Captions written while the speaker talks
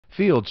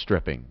Field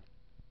stripping.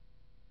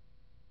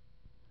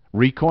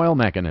 Recoil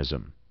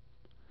mechanism.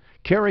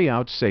 Carry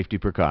out safety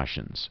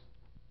precautions.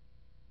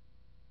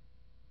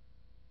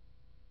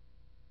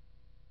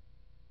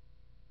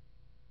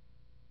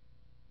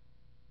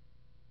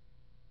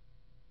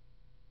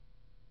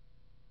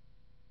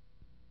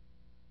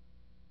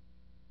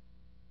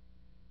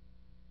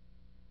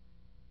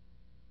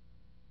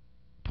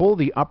 Pull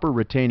the upper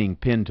retaining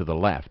pin to the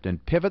left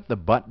and pivot the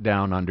butt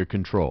down under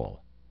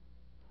control.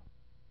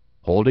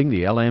 Holding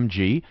the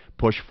LMG,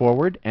 push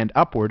forward and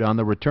upward on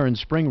the return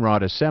spring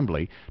rod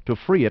assembly to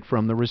free it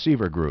from the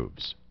receiver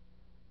grooves.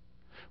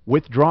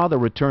 Withdraw the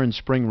return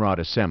spring rod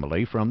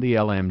assembly from the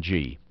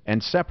LMG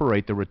and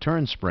separate the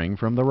return spring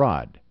from the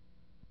rod.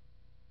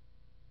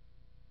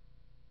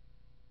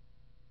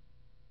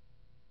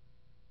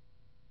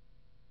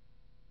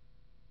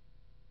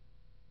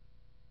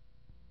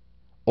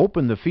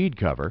 Open the feed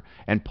cover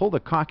and pull the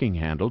cocking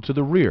handle to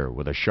the rear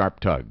with a sharp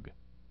tug.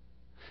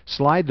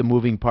 Slide the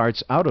moving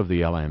parts out of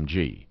the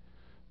LMG.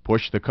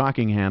 Push the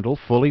cocking handle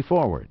fully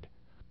forward.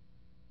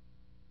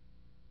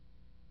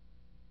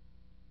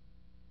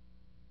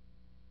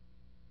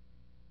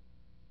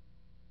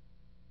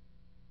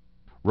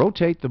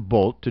 Rotate the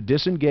bolt to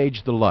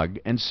disengage the lug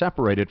and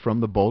separate it from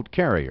the bolt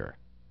carrier.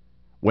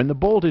 When the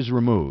bolt is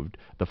removed,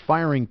 the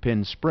firing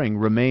pin spring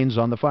remains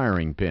on the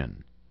firing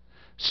pin.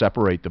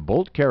 Separate the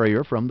bolt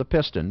carrier from the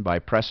piston by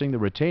pressing the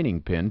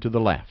retaining pin to the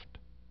left.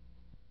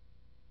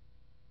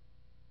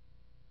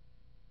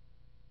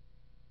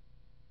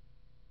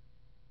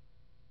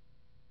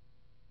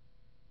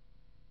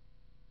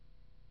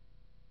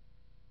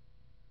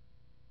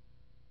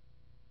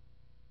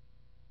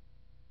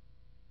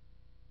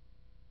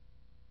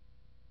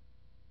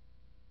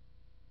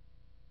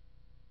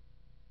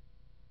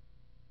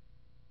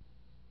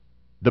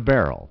 The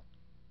barrel.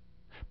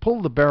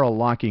 Pull the barrel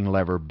locking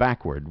lever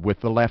backward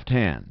with the left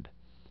hand.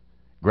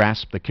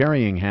 Grasp the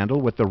carrying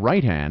handle with the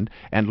right hand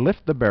and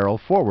lift the barrel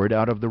forward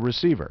out of the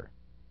receiver.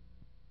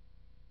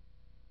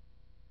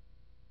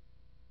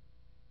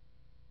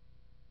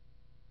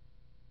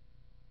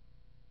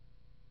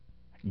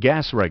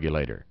 Gas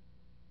regulator.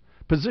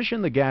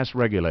 Position the gas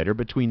regulator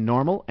between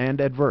normal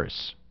and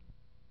adverse.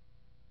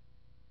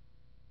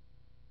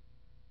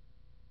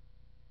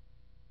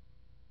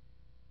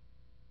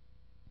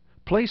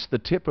 Place the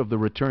tip of the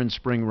return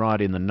spring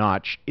rod in the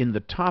notch in the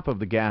top of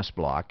the gas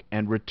block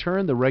and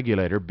return the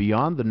regulator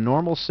beyond the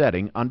normal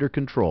setting under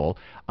control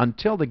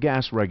until the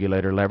gas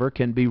regulator lever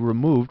can be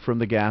removed from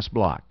the gas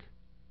block.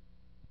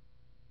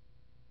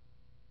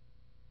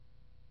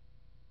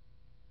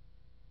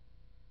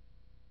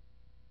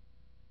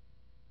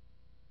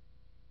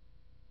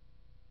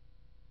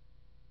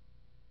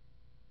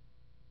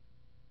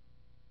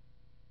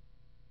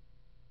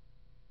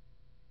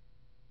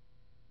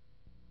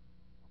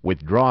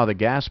 Withdraw the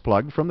gas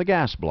plug from the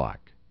gas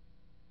block.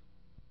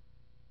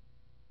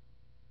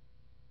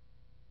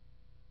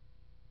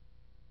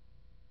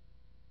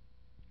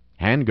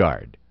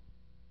 Handguard.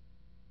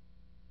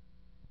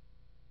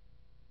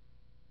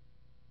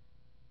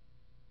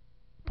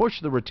 Push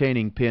the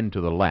retaining pin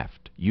to the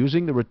left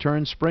using the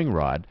return spring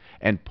rod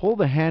and pull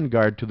the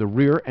handguard to the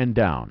rear and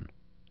down.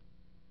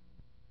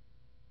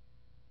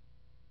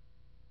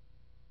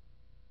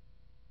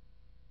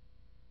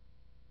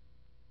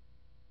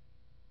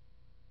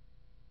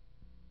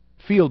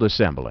 Field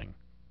assembling.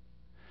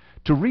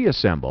 To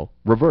reassemble,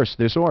 reverse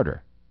this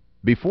order.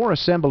 Before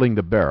assembling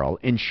the barrel,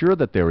 ensure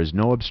that there is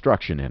no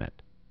obstruction in it.